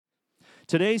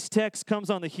Today's text comes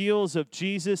on the heels of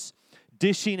Jesus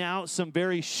dishing out some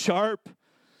very sharp,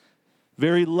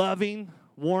 very loving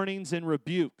warnings and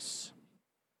rebukes.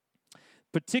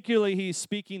 Particularly, he's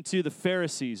speaking to the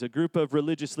Pharisees, a group of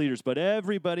religious leaders, but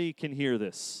everybody can hear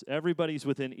this. Everybody's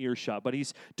within earshot. But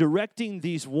he's directing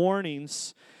these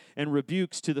warnings and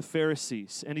rebukes to the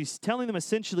Pharisees. And he's telling them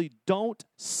essentially, don't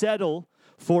settle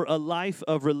for a life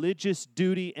of religious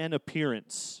duty and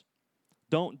appearance.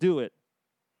 Don't do it.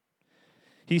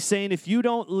 He's saying, if you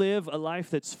don't live a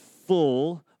life that's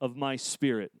full of my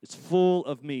Spirit, it's full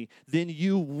of me, then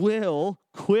you will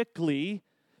quickly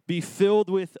be filled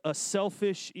with a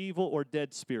selfish, evil, or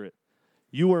dead spirit.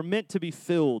 You are meant to be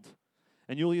filled,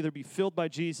 and you'll either be filled by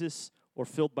Jesus or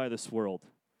filled by this world.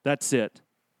 That's it.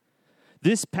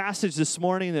 This passage this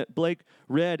morning that Blake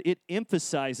read, it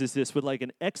emphasizes this with like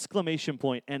an exclamation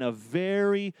point and a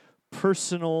very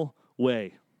personal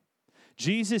way.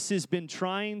 Jesus has been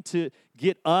trying to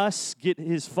get us, get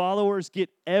his followers, get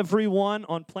everyone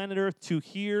on planet Earth to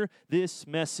hear this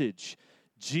message.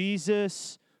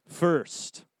 Jesus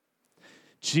first.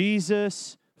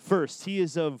 Jesus first. He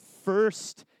is of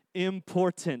first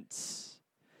importance.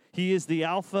 He is the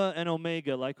Alpha and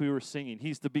Omega, like we were singing.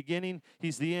 He's the beginning,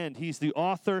 he's the end. He's the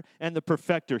author and the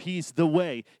perfecter. He's the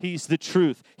way, he's the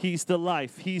truth, he's the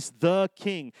life, he's the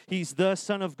King, he's the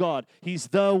Son of God, he's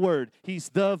the Word, he's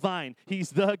the vine, he's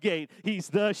the gate, he's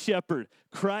the shepherd.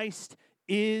 Christ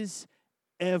is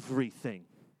everything.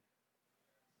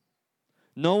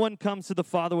 No one comes to the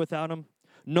Father without him.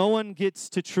 No one gets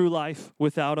to true life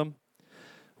without him.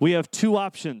 We have two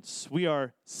options. We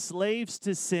are slaves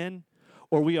to sin,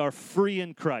 or we are free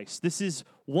in Christ. This is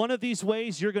one of these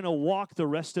ways you're going to walk the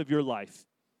rest of your life.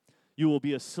 You will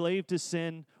be a slave to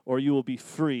sin, or you will be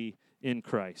free in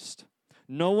Christ.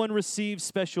 No one receives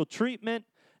special treatment,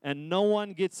 and no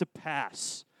one gets a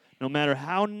pass. No matter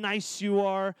how nice you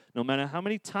are, no matter how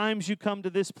many times you come to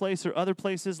this place or other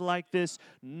places like this,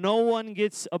 no one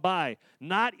gets a bye.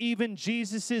 Not even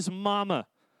Jesus' mama.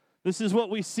 This is what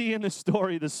we see in the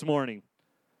story this morning.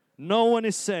 No one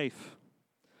is safe.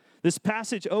 This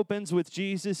passage opens with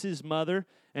Jesus' mother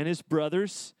and his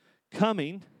brothers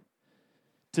coming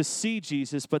to see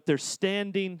Jesus, but they're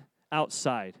standing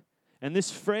outside. And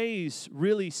this phrase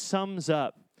really sums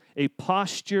up a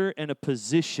posture and a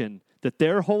position that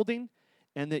they're holding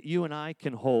and that you and I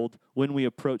can hold when we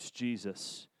approach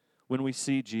Jesus, when we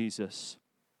see Jesus.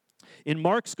 In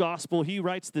Mark's gospel, he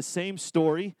writes the same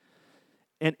story,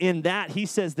 and in that he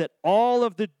says that all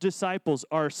of the disciples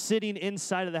are sitting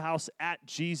inside of the house at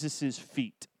Jesus'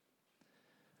 feet.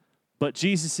 But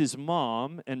Jesus'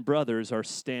 mom and brothers are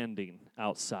standing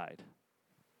outside.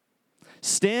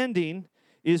 Standing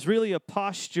is really a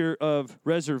posture of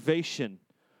reservation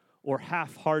or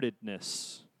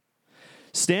half-heartedness.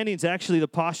 Standing is actually the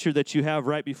posture that you have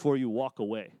right before you walk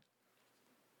away.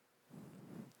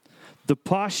 The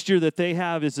posture that they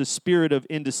have is a spirit of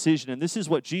indecision. And this is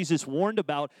what Jesus warned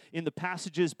about in the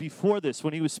passages before this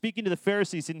when he was speaking to the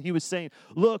Pharisees and he was saying,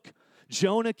 look,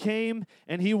 Jonah came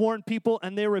and he warned people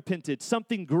and they repented.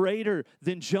 Something greater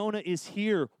than Jonah is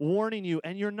here warning you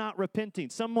and you're not repenting.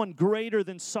 Someone greater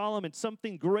than Solomon,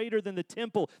 something greater than the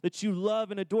temple that you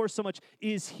love and adore so much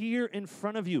is here in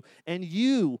front of you. And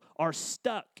you are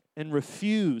stuck and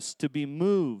refuse to be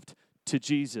moved to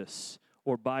Jesus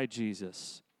or by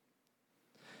Jesus.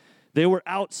 They were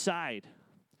outside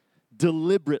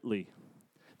deliberately.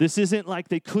 This isn't like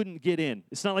they couldn't get in.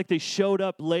 It's not like they showed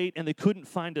up late and they couldn't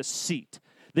find a seat.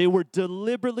 They were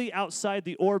deliberately outside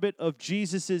the orbit of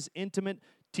Jesus' intimate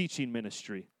teaching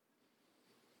ministry.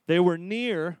 They were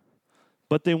near,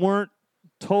 but they weren't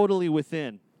totally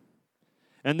within.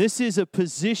 And this is a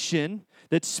position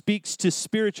that speaks to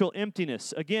spiritual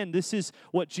emptiness. Again, this is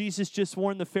what Jesus just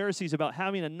warned the Pharisees about,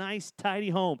 having a nice,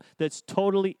 tidy home that's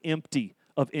totally empty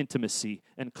of intimacy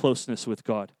and closeness with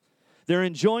God. They're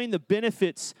enjoying the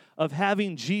benefits of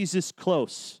having Jesus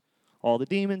close. All the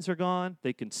demons are gone.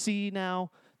 They can see now.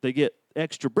 They get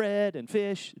extra bread and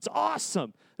fish. It's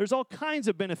awesome. There's all kinds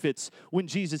of benefits when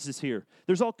Jesus is here.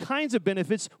 There's all kinds of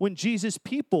benefits when Jesus'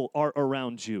 people are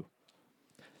around you.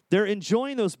 They're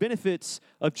enjoying those benefits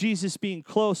of Jesus being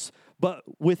close, but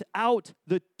without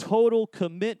the total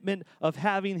commitment of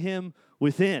having him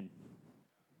within.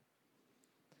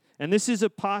 And this is a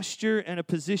posture and a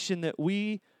position that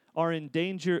we are in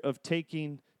danger of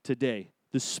taking today,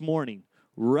 this morning,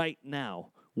 right now.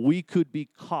 We could be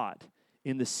caught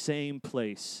in the same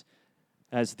place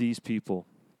as these people,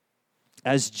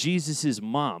 as Jesus'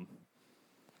 mom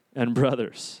and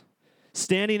brothers,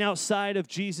 standing outside of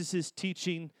Jesus'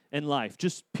 teaching and life,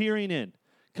 just peering in,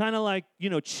 kind of like,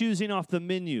 choosing off the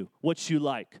menu what you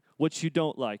like, what you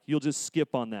don't like. You'll just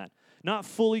skip on that. Not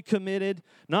fully committed,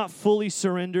 not fully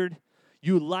surrendered.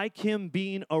 You like him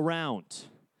being around.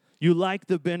 You like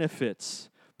the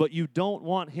benefits, but you don't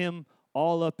want him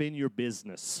all up in your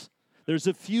business. There's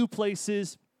a few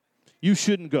places you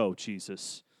shouldn't go,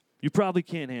 Jesus. You probably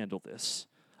can't handle this.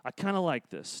 I kind of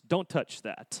like this. Don't touch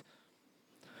that.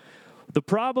 The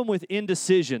problem with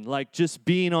indecision, like just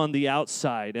being on the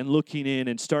outside and looking in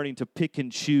and starting to pick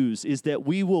and choose, is that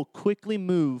we will quickly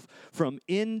move from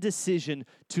indecision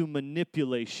to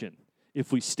manipulation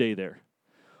if we stay there.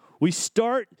 We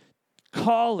start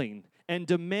calling and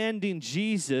demanding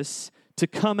Jesus to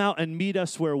come out and meet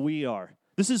us where we are.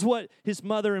 This is what his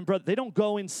mother and brother, they don't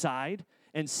go inside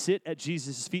and sit at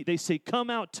Jesus' feet. They say, come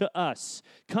out to us.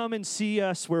 Come and see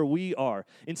us where we are.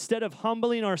 Instead of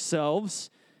humbling ourselves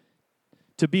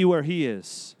to be where he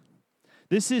is.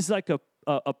 This is like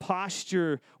a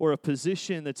posture or a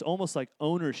position that's almost like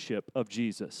ownership of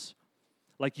Jesus.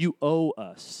 Like you owe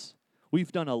us.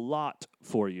 We've done a lot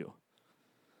for you.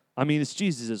 I mean, it's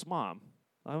Jesus' mom.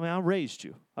 I mean, I raised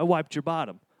you. I wiped your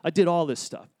bottom. I did all this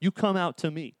stuff. You come out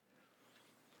to me.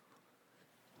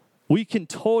 We can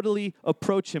totally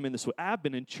approach him in this way. I've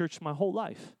been in church my whole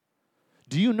life.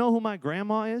 Do you know who my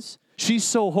grandma is? She's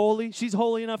so holy. She's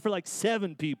holy enough for like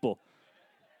 7 people.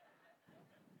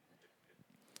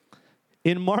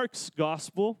 In Mark's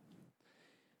gospel,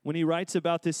 when he writes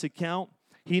about this account,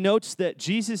 he notes that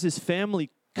Jesus' family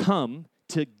come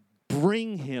to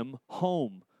bring him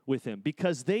home with him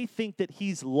because they think that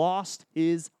he's lost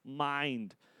his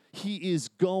mind. He is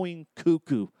going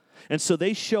cuckoo. And so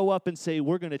they show up and say,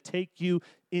 we're going to take you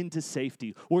into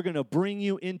safety. We're going to bring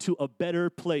you into a better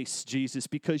place, Jesus,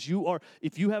 because you are,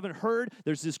 if you haven't heard,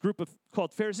 there's this group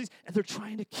called Pharisees, and they're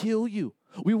trying to kill you.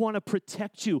 We want to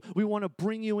protect you. We want to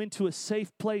bring you into a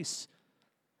safe place.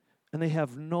 And they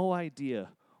have no idea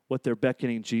what they're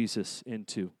beckoning Jesus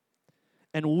into.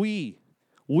 And we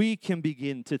can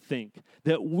begin to think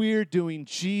that we're doing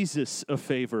Jesus a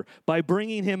favor by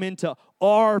bringing him into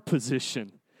our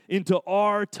position, into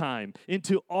our time,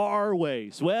 into our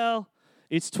ways. Well,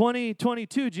 it's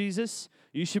 2022, Jesus.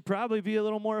 You should probably be a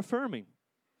little more affirming.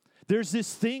 There's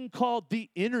this thing called the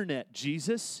internet,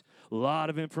 Jesus. A lot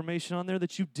of information on there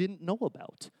that you didn't know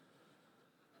about.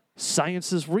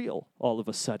 Science is real all of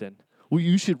a sudden. Well,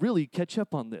 you should really catch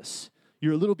up on this.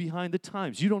 You're a little behind the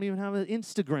times. You don't even have an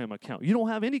Instagram account. You don't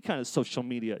have any kind of social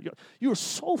media. You're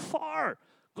so far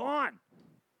gone.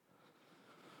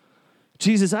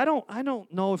 Jesus, I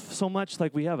don't know if so much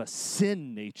like we have a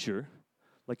sin nature.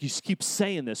 Like you keep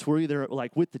saying this, we're either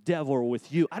like with the devil or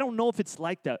with you. I don't know if it's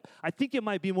like that. I think it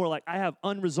might be more like I have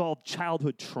unresolved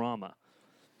childhood trauma.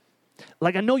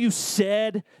 Like I know you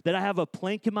said that I have a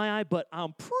plank in my eye, but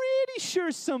I'm pretty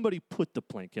sure somebody put the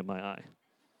plank in my eye.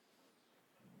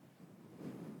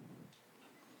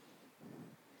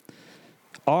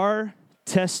 Our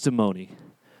testimony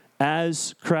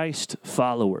as Christ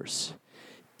followers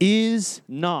is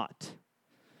not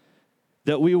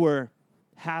that we were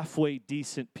halfway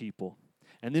decent people,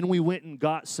 and then we went and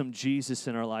got some Jesus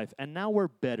in our life, and now we're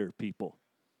better people.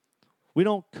 We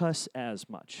don't cuss as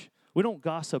much. We don't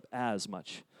gossip as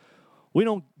much. We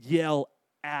don't yell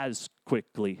as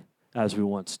quickly as we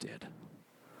once did.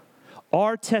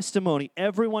 Our testimony,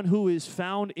 everyone who is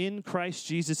found in Christ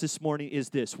Jesus this morning, is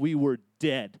this. We were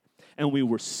dead and we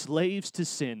were slaves to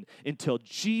sin until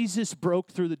Jesus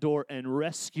broke through the door and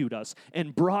rescued us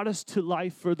and brought us to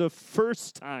life for the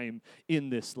first time in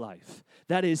this life.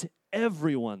 That is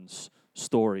everyone's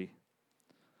story.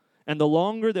 And the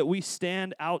longer that we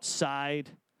stand outside,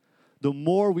 the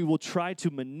more we will try to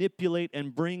manipulate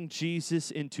and bring Jesus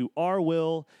into our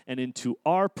will and into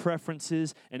our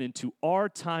preferences and into our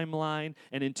timeline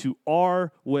and into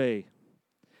our way.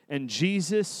 And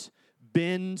Jesus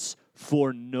bends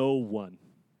for no one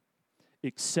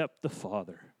except the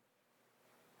Father.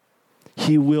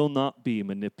 He will not be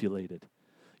manipulated.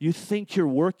 You think you're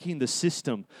working the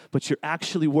system, but you're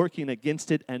actually working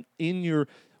against it, and in your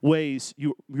ways,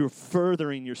 you're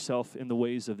furthering yourself in the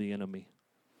ways of the enemy.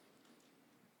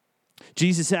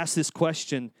 Jesus asked this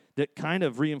question that kind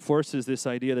of reinforces this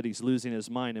idea that he's losing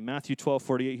his mind. In Matthew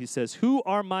 12:48, he says, "Who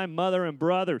are my mother and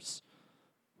brothers?"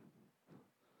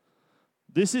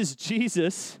 This is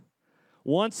Jesus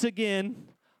once again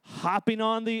hopping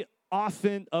on the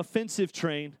offensive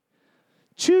train.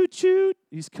 Choo-choo,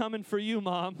 he's coming for you,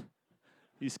 Mom.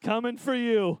 He's coming for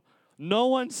you. No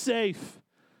one's safe.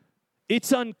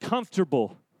 It's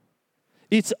uncomfortable.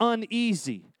 It's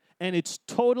uneasy. And it's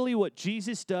totally what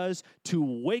Jesus does to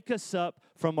wake us up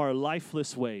from our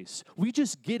lifeless ways. We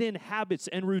just get in habits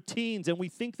and routines and we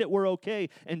think that we're okay.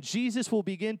 And Jesus will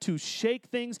begin to shake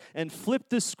things and flip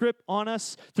the script on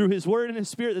us through his word and his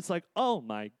spirit. That's like, oh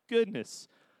my goodness,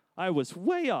 I was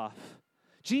way off.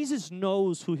 Jesus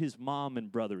knows who his mom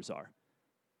and brothers are.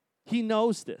 He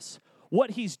knows this.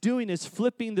 What he's doing is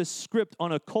flipping the script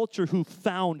on a culture who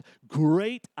found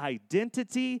great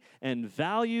identity and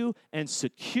value and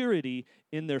security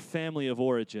in their family of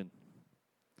origin.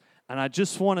 And I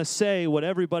just want to say what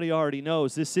everybody already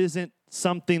knows. This isn't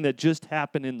something that just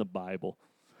happened in the Bible.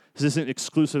 This isn't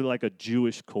exclusively like a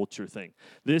Jewish culture thing.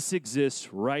 This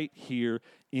exists right here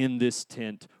in this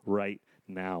tent right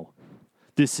now.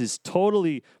 This is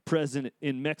totally present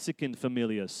in Mexican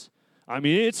familias. I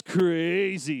mean, it's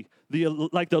crazy. The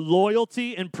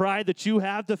loyalty and pride that you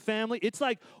have to family. It's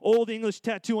like old English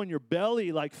tattoo on your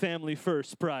belly, like family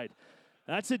first pride.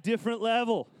 That's a different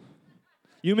level.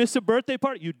 You miss a birthday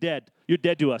party, you're dead. You're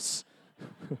dead to us.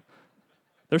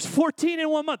 There's 14 in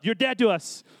 1 month. You're dead to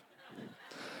us.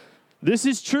 This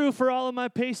is true for all of my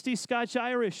pasty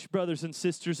Scotch-Irish brothers and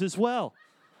sisters as well.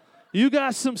 You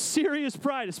got some serious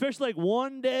pride, especially like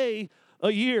one day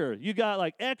a year. You got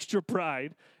like extra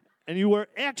pride, and you wear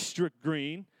extra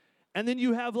green. And then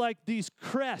you have like these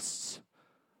crests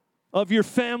of your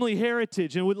family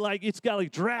heritage, and with like it's got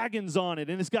like dragons on it,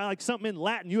 and it's got like something in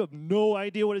Latin. You have no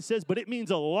idea what it says, but it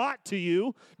means a lot to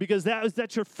you because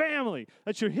that's your family,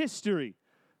 that's your history,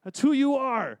 that's who you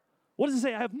are. What does it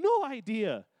say? I have no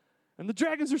idea. And the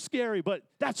dragons are scary, but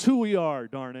that's who we are,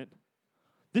 darn it.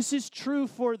 This is true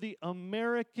for the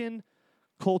American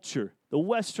culture, the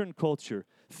Western culture.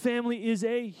 Family is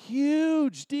a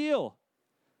huge deal.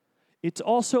 It's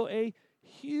also a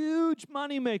huge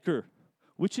moneymaker,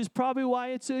 which is probably why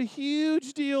it's a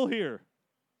huge deal here.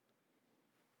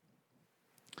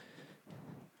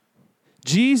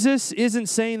 Jesus isn't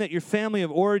saying that your family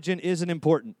of origin isn't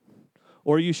important,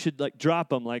 or you should like drop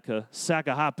them like a sack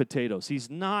of hot potatoes. He's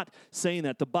not saying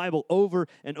that. The Bible over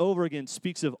and over again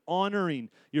speaks of honoring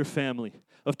your family,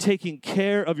 of taking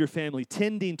care of your family,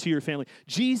 tending to your family.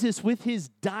 Jesus, with his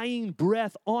dying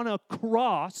breath on a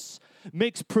cross,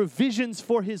 makes provisions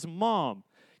for his mom,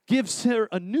 gives her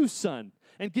a new son,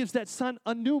 and gives that son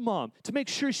a new mom to make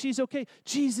sure she's okay.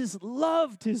 Jesus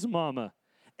loved his mama,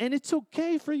 and it's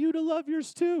okay for you to love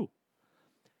yours too.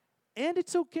 And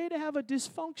it's okay to have a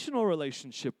dysfunctional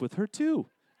relationship with her too,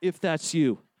 if that's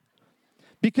you.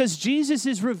 Because Jesus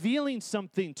is revealing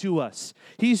something to us.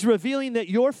 He's revealing that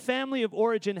your family of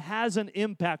origin has an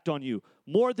impact on you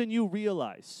more than you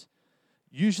realize.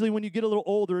 Usually when you get a little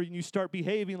older and you start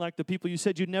behaving like the people you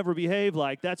said you'd never behave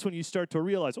like, that's when you start to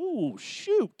realize, oh,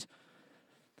 shoot.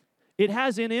 It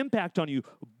has an impact on you,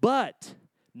 but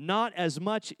not as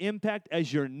much impact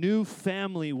as your new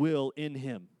family will in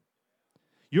him.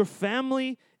 Your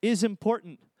family is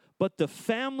important, but the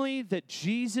family that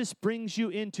Jesus brings you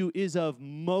into is of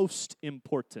most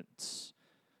importance.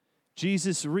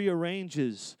 Jesus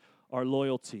rearranges our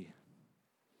loyalty.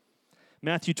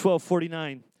 Matthew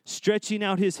 12:49, stretching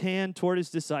out his hand toward his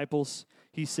disciples,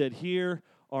 he said, "Here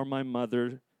are my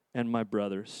mother and my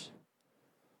brothers.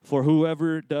 For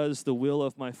whoever does the will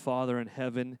of my Father in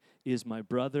heaven is my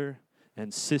brother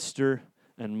and sister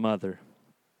and mother."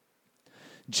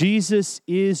 Jesus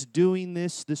is doing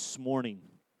this morning.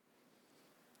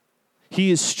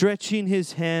 He is stretching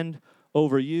his hand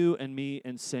over you and me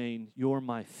and saying, "You're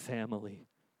my family.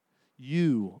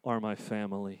 You are my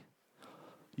family.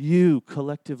 You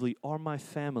collectively are my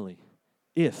family."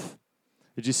 If.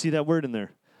 Did you see that word in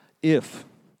there? If.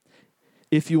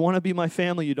 If you want to be my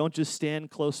family, you don't just stand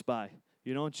close by.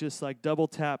 You don't just like double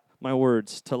tap my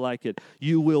words to like it.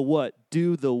 You will what?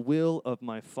 Do the will of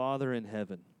my Father in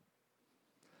heaven.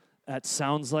 That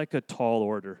sounds like a tall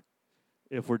order.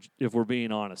 If we're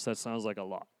being honest, that sounds like a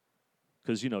lot.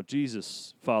 Because,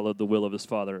 Jesus followed the will of his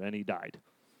Father and he died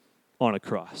on a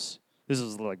cross. This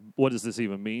is like, what does this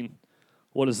even mean?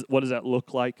 What does that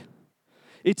look like?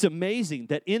 It's amazing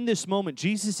that in this moment,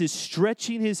 Jesus is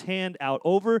stretching his hand out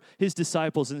over his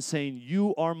disciples and saying,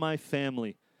 "You are my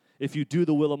family if you do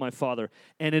the will of my Father."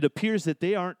 And it appears that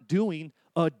they aren't doing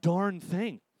a darn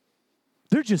thing.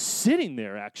 They're just sitting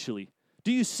there, actually.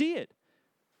 Do you see it?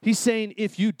 He's saying,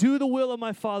 if you do the will of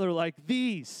my Father like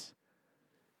these,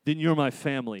 then you're my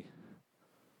family.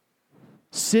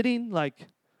 Sitting like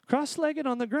cross-legged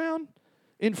on the ground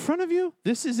in front of you,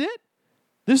 this is it?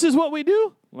 This is what we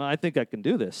do? Well, I think I can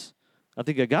do this. I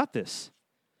think I got this.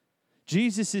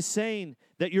 Jesus is saying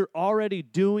that you're already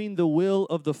doing the will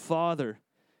of the Father.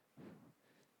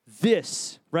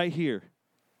 This right here,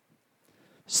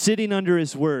 sitting under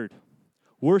his word,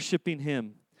 worshiping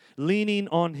Him, leaning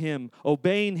on Him,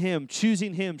 obeying Him,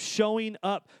 choosing Him, showing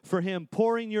up for Him,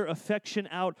 pouring your affection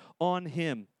out on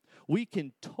Him, we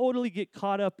can totally get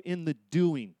caught up in the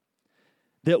doing,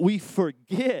 that we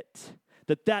forget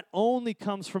that only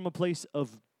comes from a place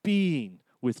of being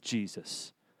with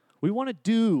Jesus. We want to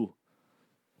do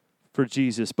for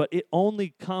Jesus, but it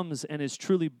only comes and is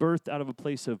truly birthed out of a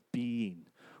place of being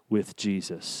with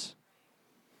Jesus.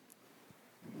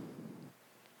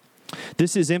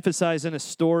 This is emphasized in a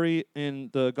story in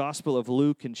the Gospel of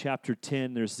Luke in chapter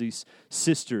 10. There's these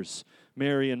sisters,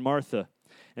 Mary and Martha.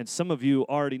 And some of you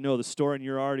already know the story, and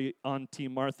you're already on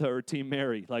Team Martha or Team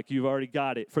Mary. Like, you've already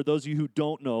got it. For those of you who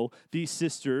don't know, these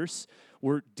sisters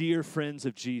were dear friends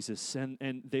of Jesus, and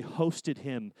they hosted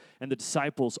Him and the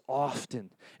disciples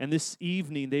often. And this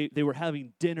evening, they were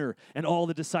having dinner, and all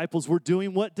the disciples were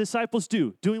doing what disciples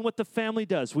do, doing what the family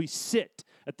does. We sit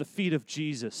at the feet of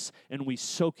Jesus, and we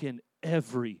soak in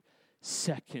every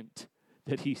second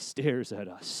that He stares at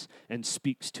us and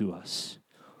speaks to us.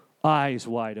 Eyes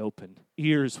wide open,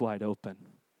 ears wide open.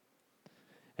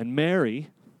 And Mary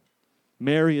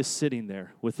is sitting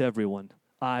there with everyone,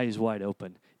 eyes wide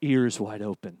open, ears wide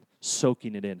open,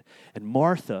 soaking it in. And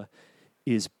Martha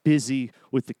is busy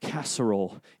with the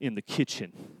casserole in the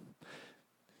kitchen,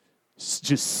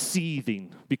 just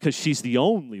seething because she's the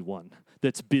only one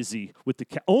that's busy with the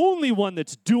only one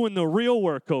that's doing the real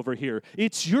work over here.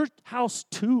 It's your house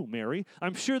too, Mary.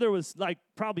 I'm sure there was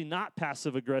probably not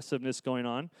passive aggressiveness going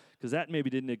on, because that maybe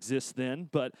didn't exist then,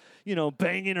 but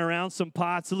banging around some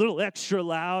pots a little extra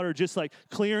loud, or just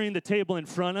clearing the table in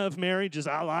front of Mary, just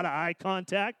a lot of eye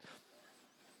contact.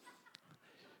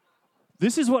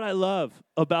 This is what I love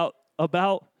about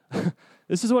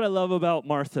this is what I love about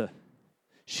Martha.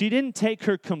 She didn't take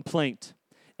her complaint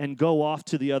and go off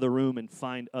to the other room and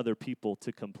find other people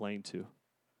to complain to.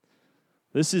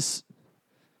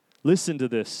 Listen to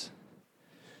this.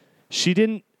 She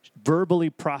didn't verbally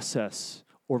process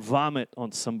or vomit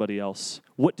on somebody else.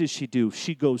 What does she do?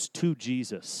 She goes to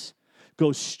Jesus.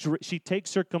 She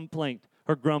takes her complaint,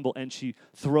 her grumble, and she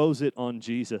throws it on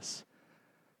Jesus.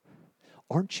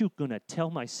 Aren't you going to tell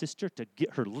my sister to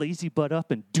get her lazy butt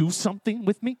up and do something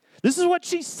with me? This is what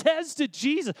she says to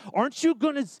Jesus. Aren't you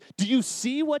going to, do you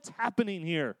see what's happening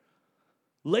here?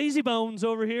 Lazy bones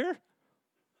over here.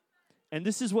 And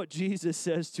this is what Jesus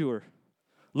says to her.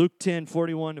 Luke 10,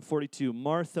 41 to 42.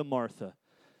 Martha, Martha.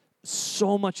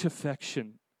 So much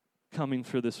affection coming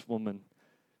for this woman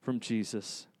from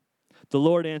Jesus. The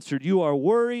Lord answered, you are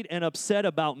worried and upset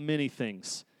about many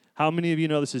things. How many of you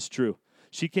know this is true?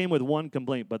 She came with one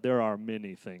complaint, but there are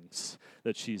many things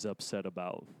that she's upset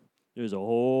about. There's a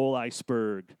whole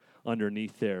iceberg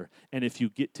underneath there. And if you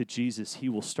get to Jesus, He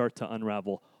will start to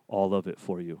unravel all of it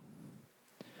for you.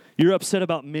 You're upset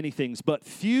about many things, but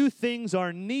few things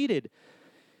are needed.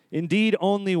 Indeed,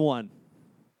 only one.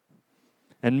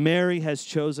 And Mary has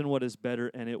chosen what is better,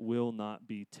 and it will not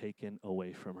be taken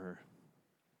away from her.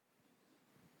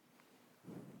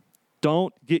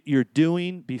 Don't get your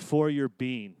doing before your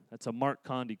being. That's a Mark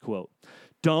Condy quote.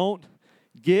 Don't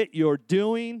get your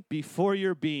doing before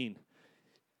your being.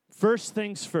 First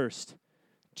things first.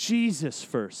 Jesus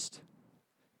first.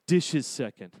 Dishes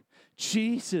second.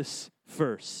 Jesus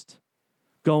first.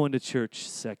 Going to church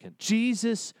second.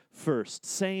 Jesus first.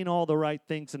 Saying all the right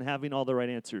things and having all the right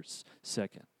answers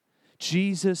second.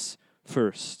 Jesus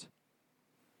first.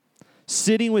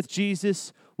 Sitting with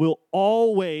Jesus will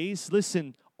always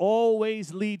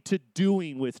lead to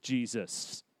doing with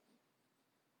Jesus.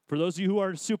 For those of you who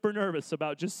are super nervous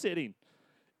about just sitting,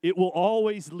 it will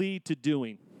always lead to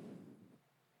doing.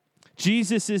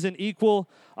 Jesus is an equal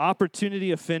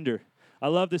opportunity offender. I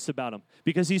love this about Him,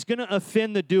 because He's going to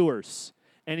offend the doers,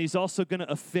 and He's also going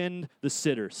to offend the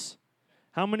sitters.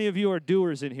 How many of you are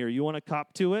doers in here? You want to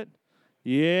cop to it?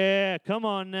 Yeah, come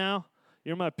on now.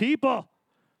 You're my people.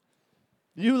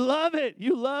 You love it.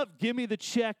 Give me the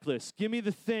checklist. Give me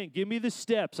the thing. Give me the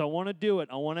steps. I want to do it.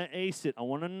 I want to ace it. I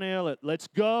want to nail it. Let's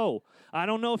go. I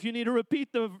don't know if you need to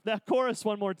repeat that chorus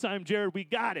one more time, Jared. We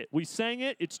got it. We sang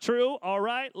it. It's true. All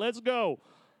right, let's go.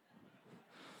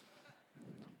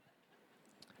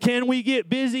 Can we get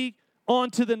busy? On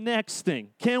to the next thing.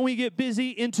 Can we get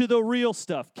busy into the real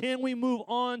stuff? Can we move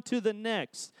on to the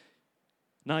next?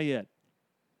 Not yet.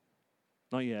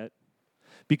 Not yet.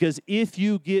 Because if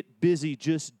you get busy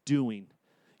just doing,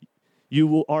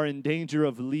 you are in danger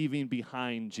of leaving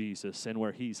behind Jesus and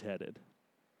where He's headed.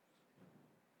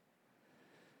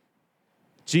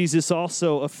 Jesus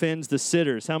also offends the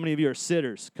sitters. How many of you are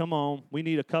sitters? Come on, we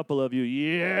need a couple of you.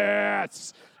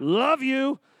 Yes! Love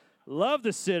you. Love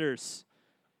the sitters.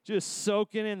 just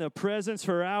soaking in the presence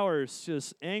for hours,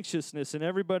 just anxiousness and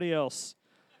everybody else.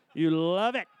 You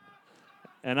love it,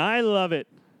 and I love it.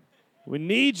 We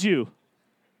need you.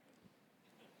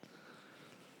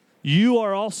 You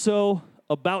are also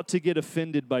about to get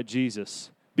offended by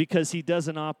Jesus because he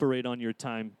doesn't operate on your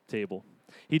timetable.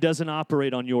 He doesn't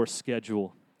operate on your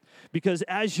schedule. Because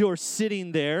as you're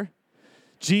sitting there,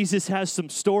 Jesus has some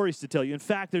stories to tell you. In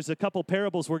fact, there's a couple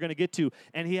parables we're going to get to,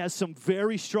 and he has some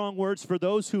very strong words for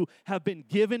those who have been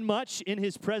given much in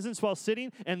his presence while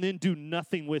sitting and then do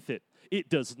nothing with it. It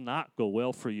does not go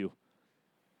well for you.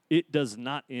 It does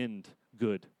not end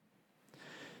good.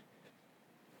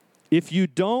 If you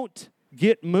don't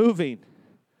get moving,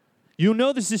 you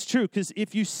know this is true, because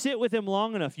if you sit with him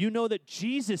long enough, you know that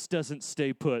Jesus doesn't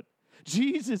stay put.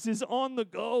 Jesus is on the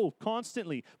go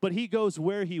constantly, but he goes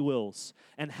where he wills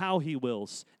and how he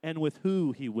wills and with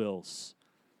who he wills.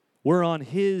 We're on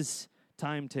his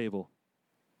timetable.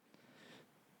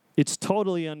 It's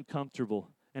totally uncomfortable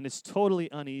and it's totally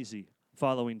uneasy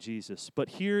following Jesus. But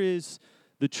here is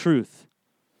the truth.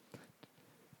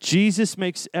 Jesus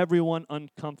makes everyone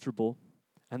uncomfortable,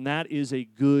 and that is a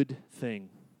good thing.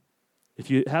 If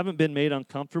you haven't been made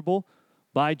uncomfortable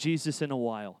by Jesus in a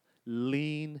while,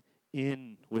 lean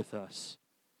in with us.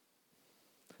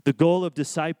 The goal of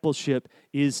discipleship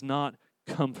is not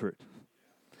comfort.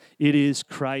 It is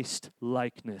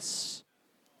Christ-likeness.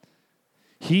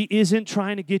 He isn't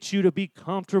trying to get you to be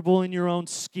comfortable in your own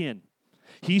skin.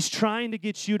 He's trying to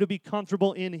get you to be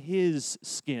comfortable in his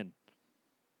skin.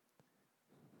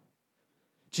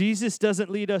 Jesus doesn't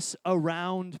lead us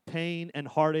around pain and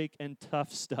heartache and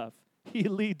tough stuff. He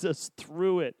leads us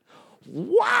through it.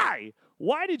 Why?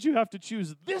 Why did you have to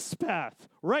choose this path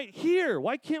right here?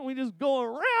 Why can't we just go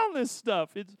around this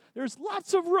stuff? There's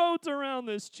lots of roads around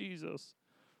this, Jesus.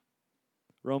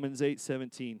 Romans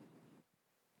 8:17.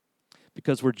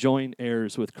 Because we're joint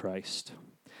heirs with Christ,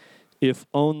 if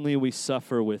only we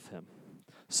suffer with him,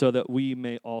 so that we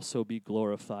may also be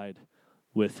glorified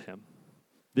with him.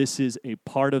 This is a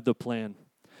part of the plan.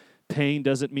 Pain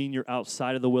doesn't mean you're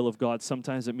outside of the will of God.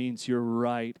 Sometimes it means you're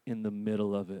right in the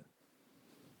middle of it.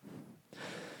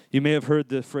 You may have heard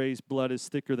the phrase, blood is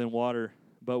thicker than water,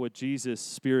 but with Jesus,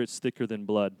 Spirit's thicker than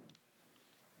blood.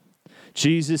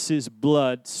 Jesus'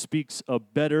 blood speaks a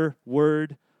better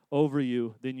word over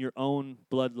you than your own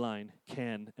bloodline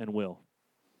can and will.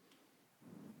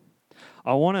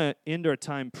 I want to end our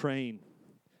time praying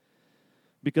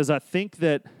because I think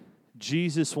that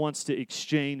Jesus wants to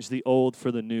exchange the old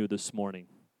for the new this morning.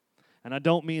 And I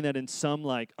don't mean that in some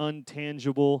like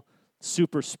untangible,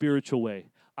 super spiritual way.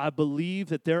 I believe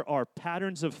that there are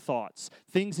patterns of thoughts,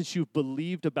 things that you've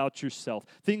believed about yourself,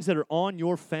 things that are on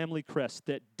your family crest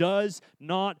that does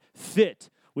not fit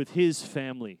with his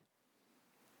family.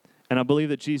 And I believe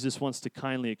that Jesus wants to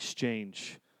kindly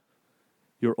exchange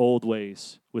your old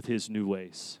ways with his new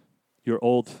ways, your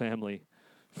old family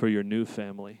for your new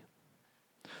family.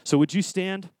 So would you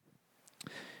stand?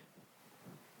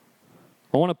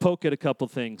 I want to poke at a couple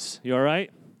things. You all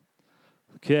right?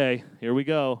 Okay, here we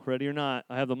go. Ready or not,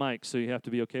 I have the mic, so you have to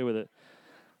be okay with it.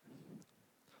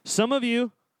 Some of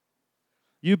you,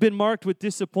 you've been marked with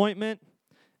disappointment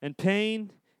and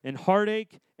pain and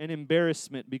heartache and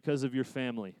embarrassment because of your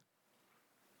family.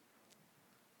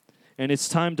 And it's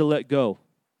time to let go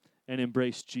and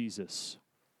embrace Jesus.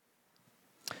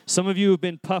 Some of you have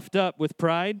been puffed up with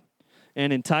pride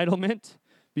and entitlement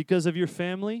because of your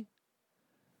family,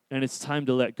 and it's time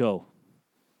to let go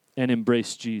and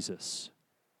embrace Jesus.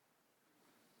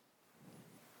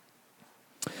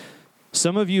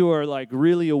 Some of you are like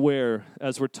really aware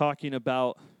as we're talking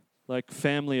about like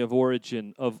family of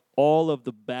origin of all of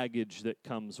the baggage that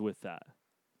comes with that.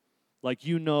 Like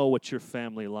you know what your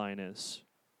family line is.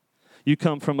 You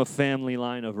come from a family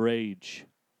line of rage.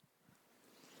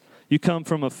 You come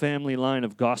from a family line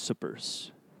of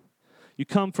gossipers. You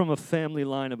come from a family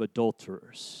line of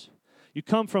adulterers. You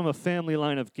come from a family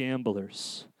line of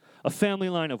gamblers. A family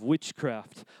line of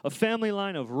witchcraft, a family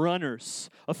line of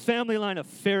runners, a family line of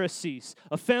Pharisees,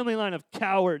 a family line of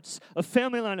cowards, a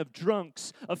family line of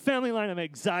drunks, a family line of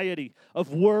anxiety,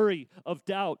 of worry, of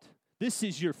doubt. This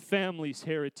is your family's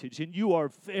heritage, and you are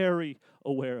very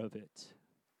aware of it.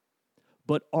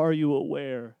 But are you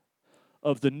aware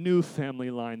of the new family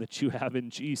line that you have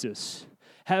in Jesus?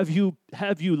 Have you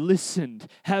listened?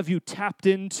 Have you tapped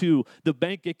into the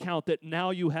bank account that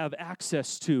now you have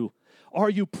access to? Are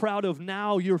you proud of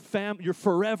now your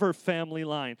forever family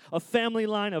line? A family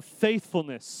line of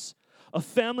faithfulness. A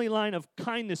family line of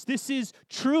kindness. This is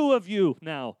true of you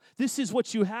now. This is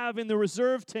what you have in the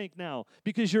reserve tank now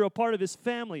because you're a part of his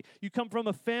family. You come from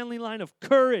a family line of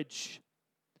courage.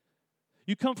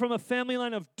 You come from a family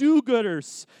line of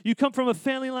do-gooders. You come from a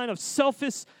family line of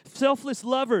selfless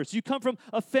lovers. You come from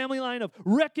a family line of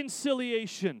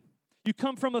reconciliation. You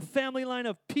come from a family line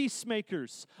of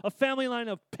peacemakers, a family line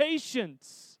of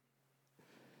patience.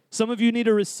 Some of you need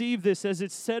to receive this as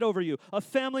it's said over you, a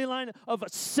family line of a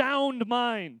sound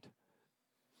mind.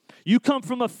 You come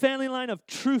from a family line of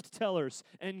truth tellers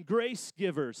and grace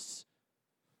givers.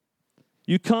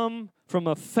 You come from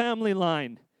a family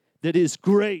line that is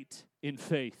great in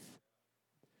faith.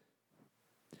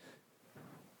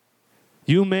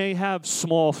 You may have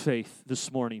small faith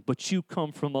this morning, but you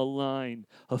come from a line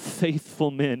of faithful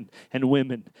men and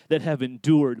women that have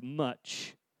endured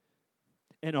much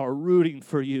and are rooting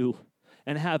for you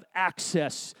and have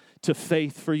access to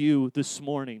faith for you this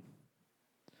morning.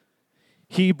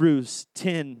 Hebrews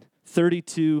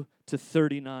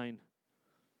 10:32-39.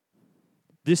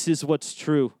 This is what's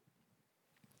true.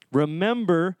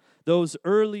 Remember those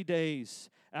early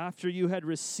days after you had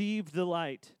received the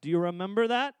light. Do you remember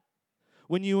that?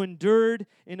 When you endured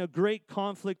in a great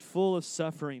conflict full of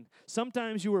suffering.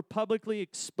 Sometimes you were publicly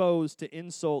exposed to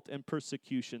insult and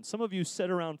persecution. Some of you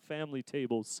sat around family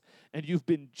tables and you've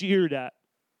been jeered at.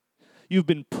 You've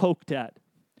been poked at.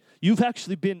 You've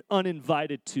actually been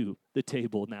uninvited to the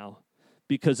table now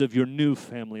because of your new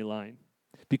family line,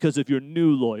 because of your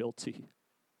new loyalty.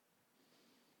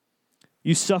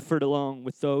 You suffered along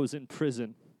with those in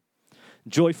prison,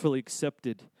 joyfully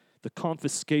accepted the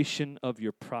confiscation of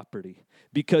your property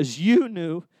because you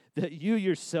knew that you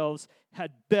yourselves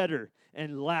had better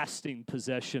and lasting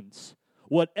possessions.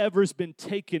 Whatever's been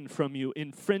taken from you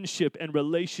in friendship and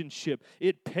relationship,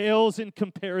 it pales in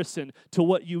comparison to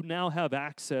what you now have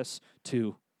access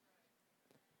to.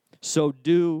 So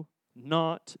do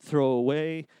not throw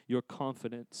away your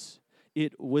confidence.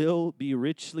 It will be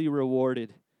richly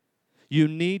rewarded. You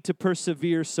need to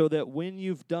persevere so that when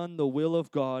you've done the will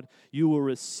of God, you will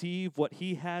receive what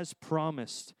He has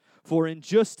promised. For in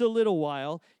just a little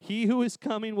while, He who is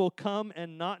coming will come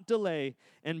and not delay.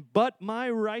 But my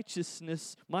righteous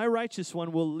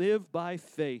one will live by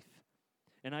faith.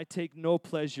 And I take no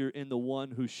pleasure in the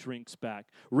one who shrinks back.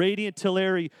 Radiant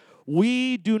Tulare,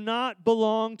 we do not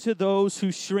belong to those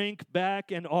who shrink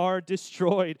back and are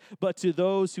destroyed, but to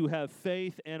those who have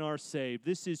faith and are saved.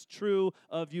 This is true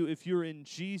of you if you're in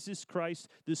Jesus Christ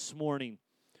this morning.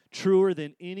 Truer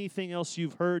than anything else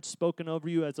you've heard spoken over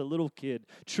you as a little kid.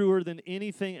 Truer than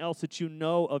anything else that you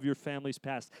know of your family's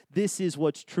past. This is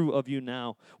what's true of you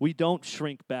now. We don't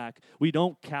shrink back. We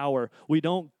don't cower. We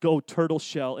don't go turtle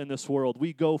shell in this world.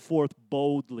 We go forth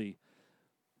boldly,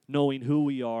 knowing who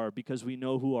we are because we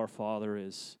know who our Father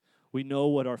is. We know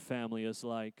what our family is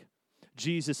like.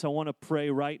 Jesus, I want to pray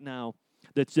right now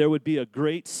that there would be a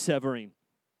great severing.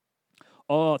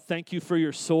 Oh, thank you for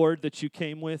your sword that you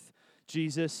came with.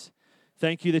 Jesus,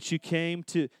 thank you that you came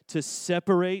to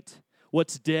separate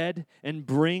what's dead and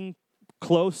bring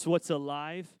close what's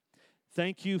alive.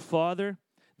 Thank you, Father,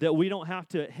 that we don't have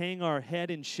to hang our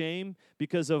head in shame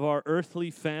because of our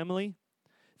earthly family.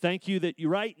 Thank you that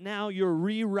right now you're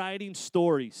rewriting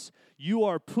stories. You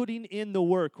are putting in the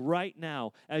work right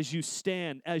now as you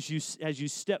stand, as you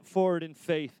step forward in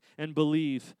faith and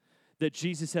believe that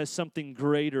Jesus has something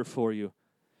greater for you.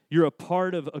 You're a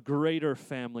part of a greater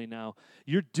family now.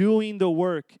 You're doing the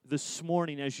work this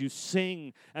morning as you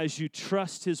sing, as you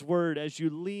trust His word, as you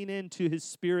lean into His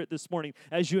Spirit this morning,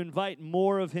 as you invite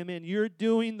more of Him in. You're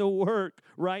doing the work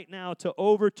right now to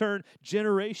overturn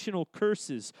generational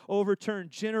curses, overturn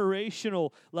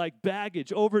generational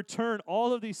baggage, overturn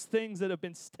all of these things that have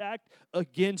been stacked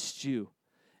against you.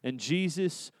 And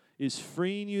Jesus is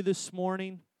freeing you this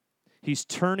morning. He's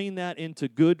turning that into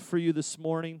good for you this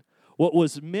morning. What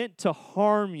was meant to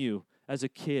harm you as a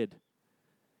kid,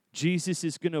 Jesus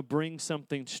is going to bring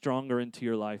something stronger into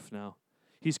your life now.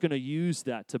 He's going to use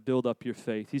that to build up your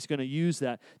faith. He's going to use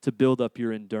that to build up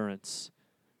your endurance.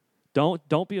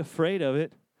 Don't be afraid of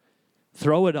it.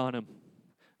 Throw it on Him.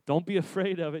 Don't be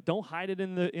afraid of it. Don't hide it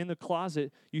in the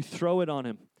closet. You throw it on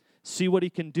Him. See what He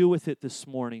can do with it this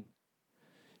morning.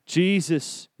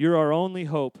 Jesus, you're our only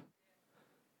hope.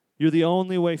 You're the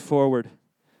only way forward.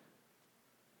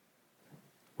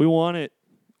 We want it.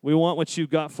 We want what you've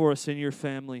got for us in your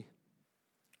family.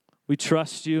 We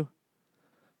trust you.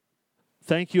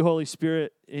 Thank you, Holy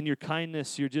Spirit. In your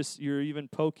kindness, you're even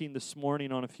poking this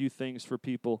morning on a few things for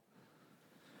people.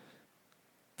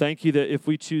 Thank you that if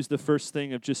we choose the first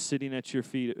thing of just sitting at your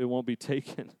feet, it won't be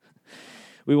taken.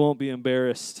 We won't be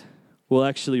embarrassed. We'll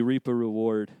actually reap a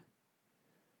reward.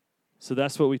 So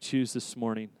that's what we choose this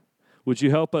morning. Would you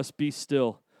help us be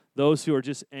still? Those who are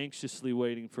just anxiously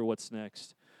waiting for what's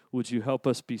next. Would you help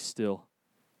us be still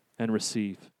and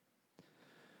receive?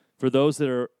 For those that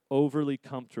are overly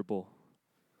comfortable,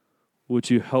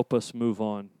 would you help us move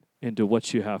on into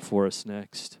what you have for us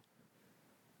next?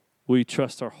 We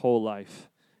trust our whole life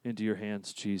into your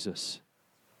hands, Jesus.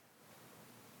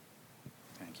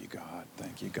 Thank you, God.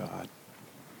 Thank you, God.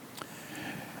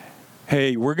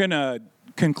 Hey, we're going to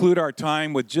conclude our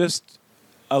time with just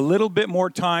a little bit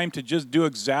more time to just do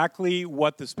exactly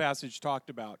what this passage talked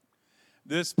about.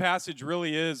 This passage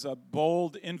really is a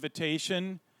bold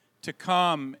invitation to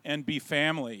come and be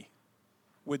family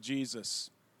with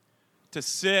Jesus, to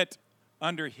sit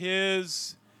under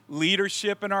his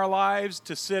leadership in our lives,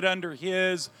 to sit under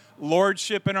his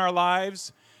lordship in our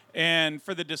lives. And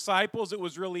for the disciples, it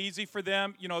was real easy for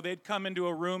them. You know, they'd come into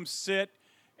a room, sit,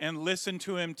 and listen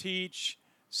to him teach,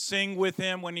 sing with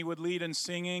him when he would lead in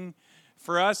singing.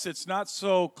 For us, it's not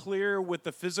so clear with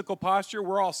the physical posture.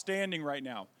 We're all standing right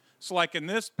now. So like in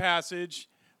this passage,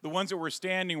 the ones that were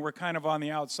standing were kind of on the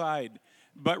outside.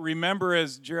 But remember,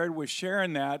 as Jared was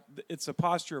sharing that, it's a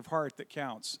posture of heart that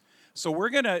counts. So we're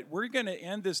gonna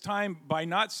end this time by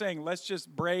not saying, let's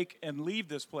just break and leave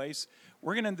this place.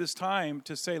 We're going to end this time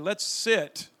to say, let's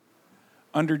sit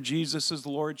under Jesus'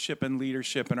 lordship and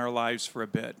leadership in our lives for a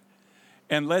bit.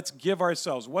 And let's give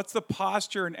ourselves, what's the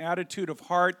posture and attitude of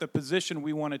heart, the position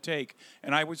we want to take?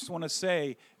 And I just want to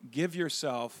say, give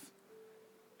yourself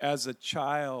as a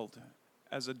child,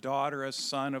 as a daughter, a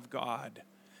son of God.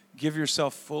 Give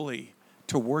yourself fully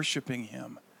to worshiping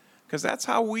him. Because that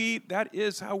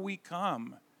is how we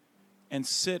come and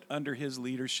sit under his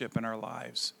leadership in our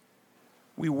lives.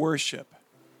 We worship.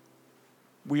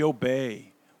 We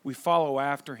obey. We follow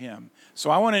after him. So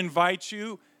I want to invite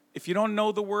you, if you don't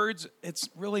know the words, it's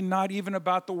really not even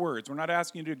about the words. We're not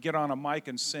asking you to get on a mic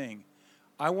and sing.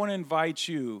 I want to invite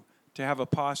you to have a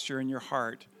posture in your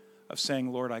heart of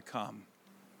saying, Lord, I come.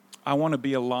 I want to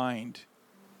be aligned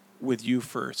with you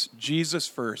first. Jesus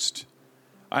first.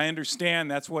 I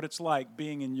understand that's what it's like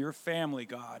being in your family,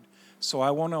 God. So I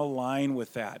want to align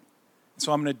with that.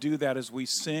 So I'm going to do that as we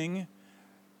sing.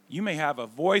 You may have a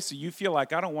voice that you feel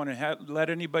like I don't want to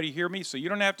let anybody hear me, so you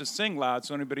don't have to sing loud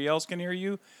so anybody else can hear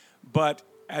you. But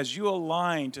as you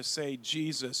align to say,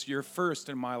 Jesus, you're first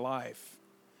in my life,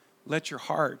 let your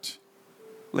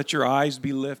eyes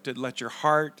be lifted, let your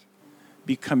heart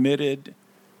be committed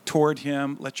toward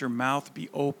him, let your mouth be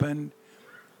open.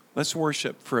 Let's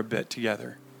worship for a bit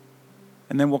together,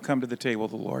 and then we'll come to the table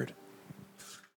of the Lord.